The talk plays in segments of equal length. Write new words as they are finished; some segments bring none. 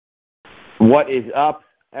What is up,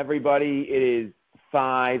 everybody? It is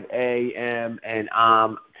 5 a.m. and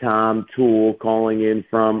I'm Tom Toole calling in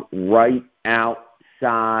from right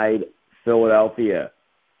outside Philadelphia.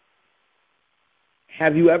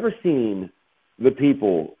 Have you ever seen the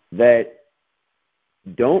people that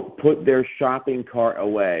don't put their shopping cart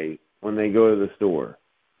away when they go to the store?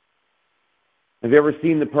 Have you ever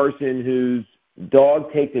seen the person whose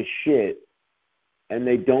dog takes a shit and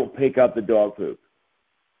they don't pick up the dog poop?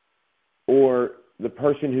 Or the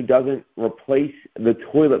person who doesn't replace the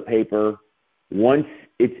toilet paper once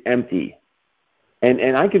it's empty?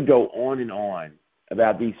 And I could go on and on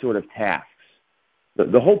about these sort of tasks.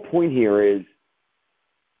 The whole point here is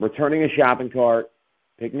returning a shopping cart,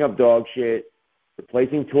 picking up dog shit,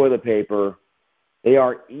 replacing toilet paper. They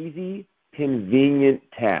are easy, convenient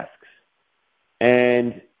tasks.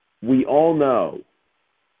 And we all know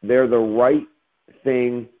they're the right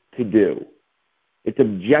thing to do. It's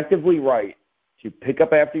objectively right to pick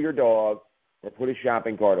up after your dog or put a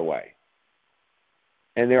shopping cart away.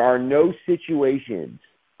 And there are no situations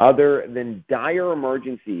other than dire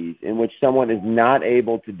emergencies in which someone is not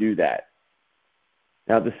able to do that.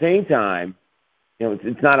 Now, at the same time,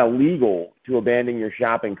 it's not illegal to abandon your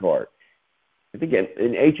shopping cart. I think in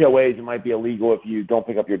HOAs it might be illegal if you don't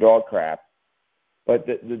pick up your dog crap. But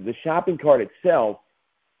the shopping cart itself,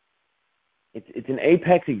 it's an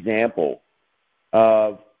apex example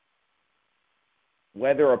of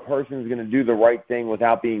whether a person is going to do the right thing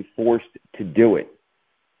without being forced to do it.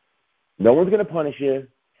 No one's going to punish you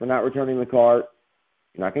for not returning the cart.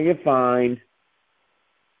 You're not going to get fined.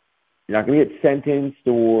 You're not going to get sentenced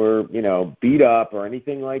or, beat up or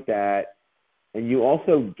anything like that. And you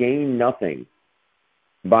also gain nothing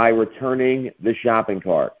by returning the shopping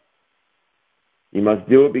cart. You must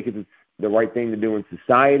do it because it's the right thing to do in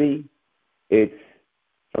society. It's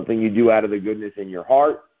something you do out of the goodness in your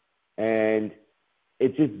heart. And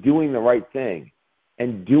it's just doing the right thing.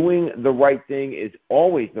 And doing the right thing is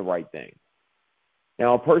always the right thing.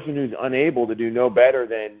 Now, a person who's unable to do no better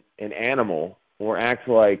than an animal or acts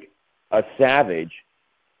like a savage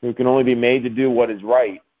who can only be made to do what is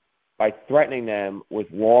right by threatening them with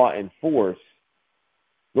law and force,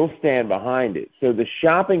 they'll stand behind it. So the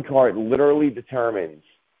shopping cart literally determines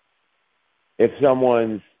if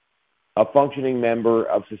someone's a functioning member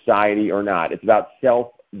of society or not. It's about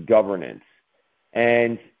self-governance.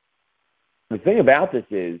 And the thing about this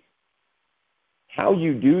is how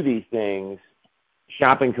you do these things,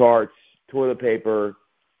 shopping carts, toilet paper,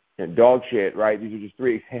 and dog shit, right? These are just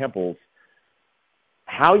three examples.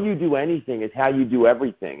 How you do anything is how you do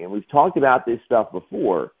everything. And we've talked about this stuff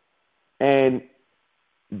before. And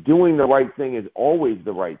doing the right thing is always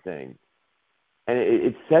the right thing. And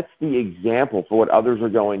it sets the example for what others are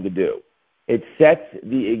going to do. It sets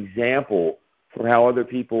the example for how other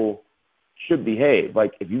people should behave.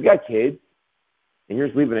 Like, if you got kids and you're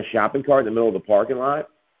just leaving a shopping cart in the middle of the parking lot,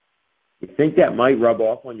 you think that might rub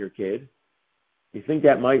off on your kid? You think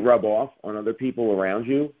that might rub off on other people around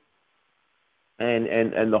you?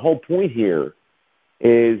 And the whole point here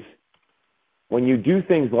is when you do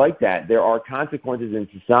things like that, there are consequences in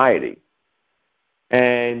society.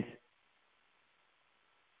 And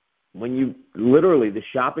when you literally, the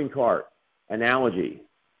shopping cart analogy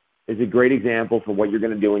is a great example for what you're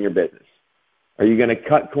going to do in your business. Are you going to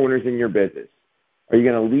cut corners in your business? Are you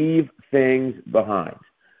going to leave things behind?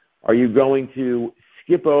 Are you going to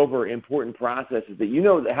skip over important processes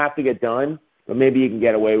that have to get done, but maybe you can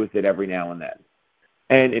get away with it every now and then?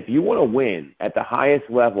 And if you want to win at the highest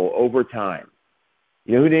level over time,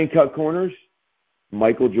 you know who didn't cut corners?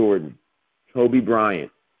 Michael Jordan, Kobe Bryant,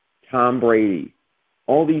 Tom Brady,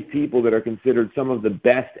 all these people that are considered some of the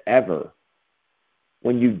best ever.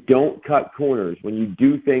 When you don't cut corners, when you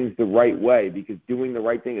do things the right way, because doing the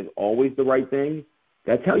right thing is always the right thing,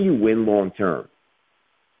 that's how you win long term.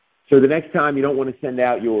 So the next time you don't want to send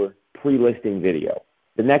out your pre-listing video,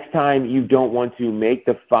 the next time you don't want to make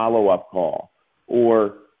the follow-up call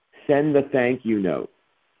or send the thank you note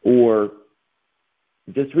or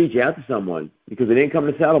just reach out to someone because they didn't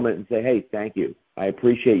come to settlement and say, hey, thank you. I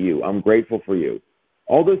appreciate you. I'm grateful for you.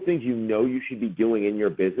 All those things you should be doing in your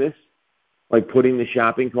business, like putting the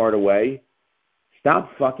shopping cart away,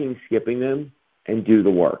 stop fucking skipping them and do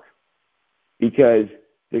the work. Because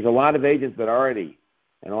there's a lot of agents that already,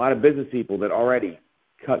 and a lot of business people that already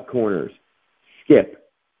cut corners,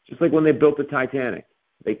 skip. Just like when they built the Titanic.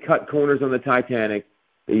 They cut corners on the Titanic,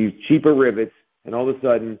 they used cheaper rivets, and all of a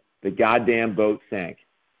sudden, the goddamn boat sank.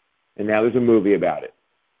 And now there's a movie about it.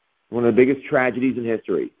 One of the biggest tragedies in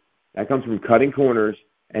history. That comes from cutting corners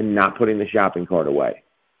and not putting the shopping cart away.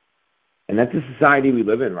 And that's the society we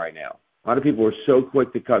live in right now. A lot of people are so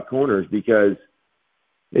quick to cut corners because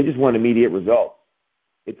they just want immediate results.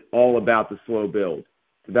 It's all about the slow build.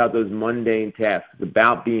 It's about those mundane tasks. It's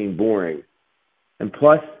about being boring. And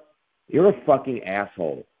plus, you're a fucking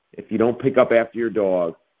asshole if you don't pick up after your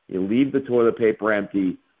dog, you leave the toilet paper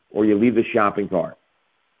empty, or you leave the shopping cart.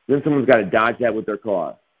 Then someone's got to dodge that with their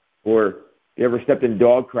car. Or you ever stepped in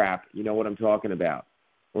dog crap, you know what I'm talking about.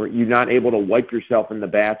 Or you're not able to wipe yourself in the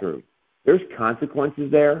bathroom. There's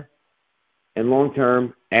consequences there. And long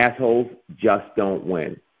term, assholes just don't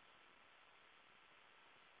win.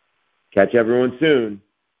 Catch everyone soon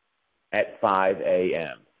at 5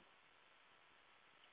 a.m.